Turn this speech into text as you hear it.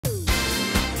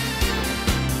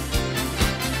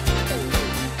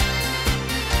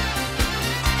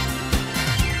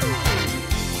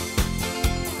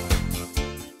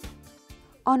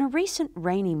On a recent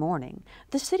rainy morning,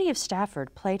 the City of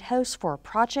Stafford played host for a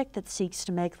project that seeks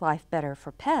to make life better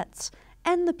for pets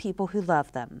and the people who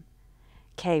love them.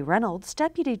 Kay Reynolds,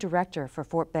 Deputy Director for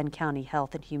Fort Bend County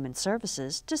Health and Human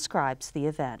Services, describes the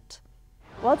event.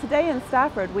 Well, today in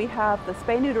Stafford we have the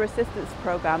Spay Neuter Assistance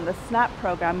Program, the SNAP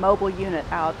program mobile unit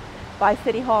out by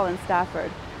City Hall in Stafford.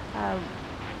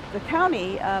 The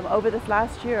county over this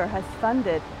last year has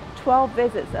funded 12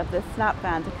 visits of this SNAP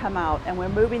van to come out, and we're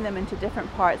moving them into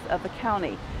different parts of the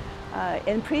county.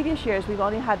 In previous years we've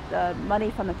only had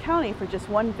money from the county for just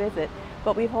one visit,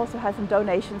 but we've also had some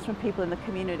donations from people in the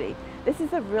community. This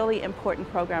is a really important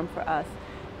program for us.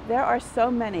 There are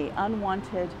so many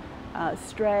unwanted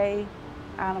stray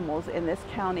animals in this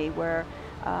county where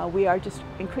we are just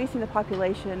increasing the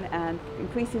population and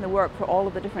increasing the work for all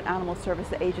of the different animal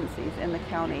service agencies in the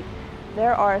county.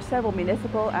 There are several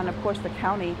municipal and of course the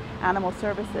county animal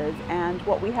services, and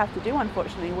what we have to do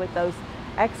unfortunately with those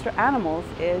extra animals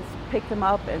is pick them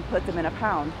up and put them in a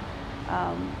pound.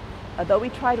 Although we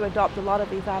try to adopt a lot of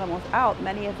these animals out,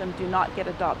 many of them do not get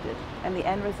adopted, and the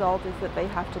end result is that they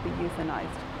have to be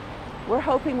euthanized. We're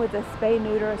hoping with this Spay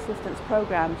Neuter Assistance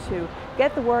Program to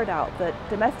get the word out that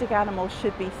domestic animals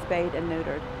should be spayed and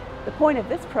neutered. The point of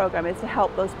this program is to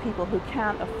help those people who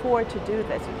can't afford to do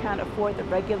this, who can't afford the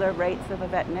regular rates of a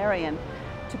veterinarian,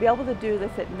 to be able to do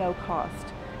this at no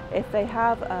cost. If they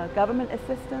have government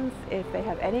assistance, if they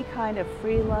have any kind of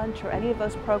free lunch or any of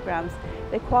those programs,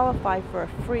 they qualify for a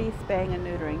free spaying and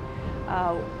neutering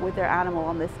with their animal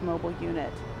on this mobile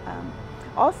unit.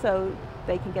 Also,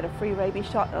 they can get a free rabies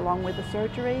shot along with the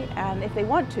surgery, and if they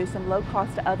want to, some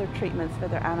low-cost other treatments for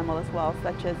their animal as well,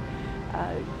 such as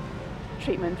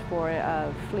treatment for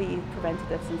flea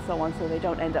preventatives and so on, so they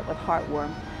don't end up with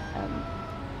heartworm.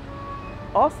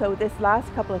 Also, this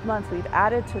last couple of months we've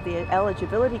added to the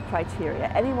eligibility criteria.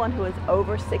 Anyone who is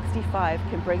over 65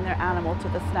 can bring their animal to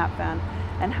the SNAP van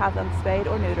and have them spayed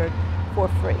or neutered for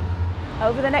free.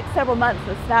 Over the next several months,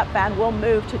 the SNAP van will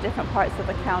move to different parts of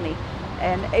the county.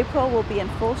 In April we'll be in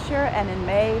Fulshire, and in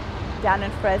May down in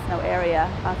Fresno area.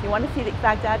 If you want to see the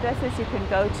exact addresses, you can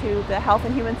go to the Health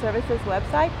and Human Services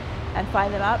website and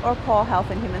find them out, or call Health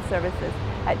and Human Services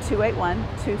at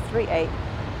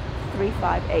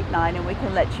 281-238-3589, and we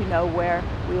can let you know where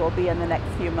we will be in the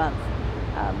next few months.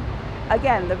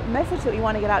 Again, the message that we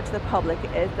want to get out to the public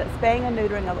is that spaying and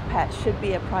neutering of pets should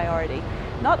be a priority.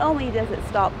 Not only does it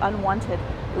stop unwanted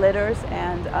litters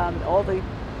and all the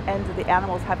ends of the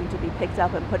animals having to be picked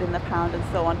up and put in the pound and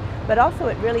so on, but also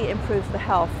it really improves the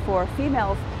health. For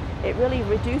females, it really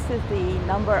reduces the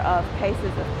number of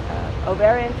cases of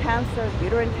ovarian cancer,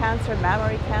 uterine cancer,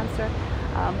 mammary cancer,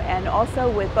 and also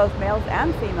with both males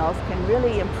and females can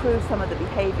really improve some of the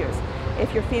behaviors.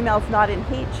 If your female's not in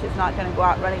heat, she's not going to go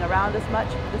out running around as much.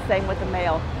 The same with the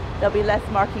male. There'll be less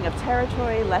marking of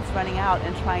territory, less running out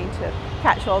and trying to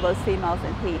catch all those females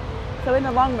in heat. So in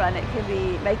the long run, it can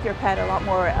make your pet a lot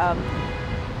more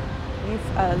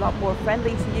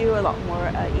friendly to you, a lot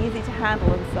more easy to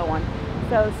handle, and so on.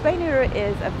 So Spay Neuter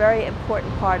is a very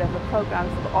important part of the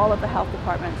programs of all of the health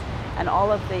departments and all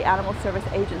of the animal service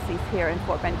agencies here in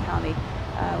Fort Bend County.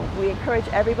 We encourage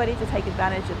everybody to take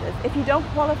advantage of this. If you don't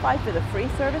qualify for the free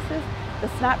services, the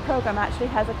SNAP program actually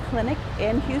has a clinic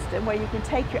in Houston where you can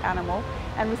take your animal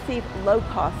and receive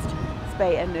low-cost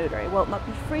spay and neuter. It will not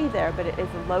be free there, but it is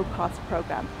a low-cost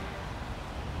program.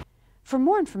 For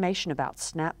more information about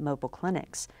SNAP mobile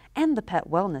clinics and the Pet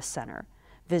Wellness Center,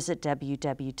 visit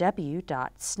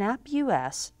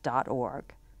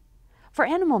www.snapus.org. For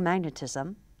Animal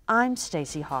Magnetism, I'm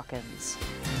Stacee Hawkins.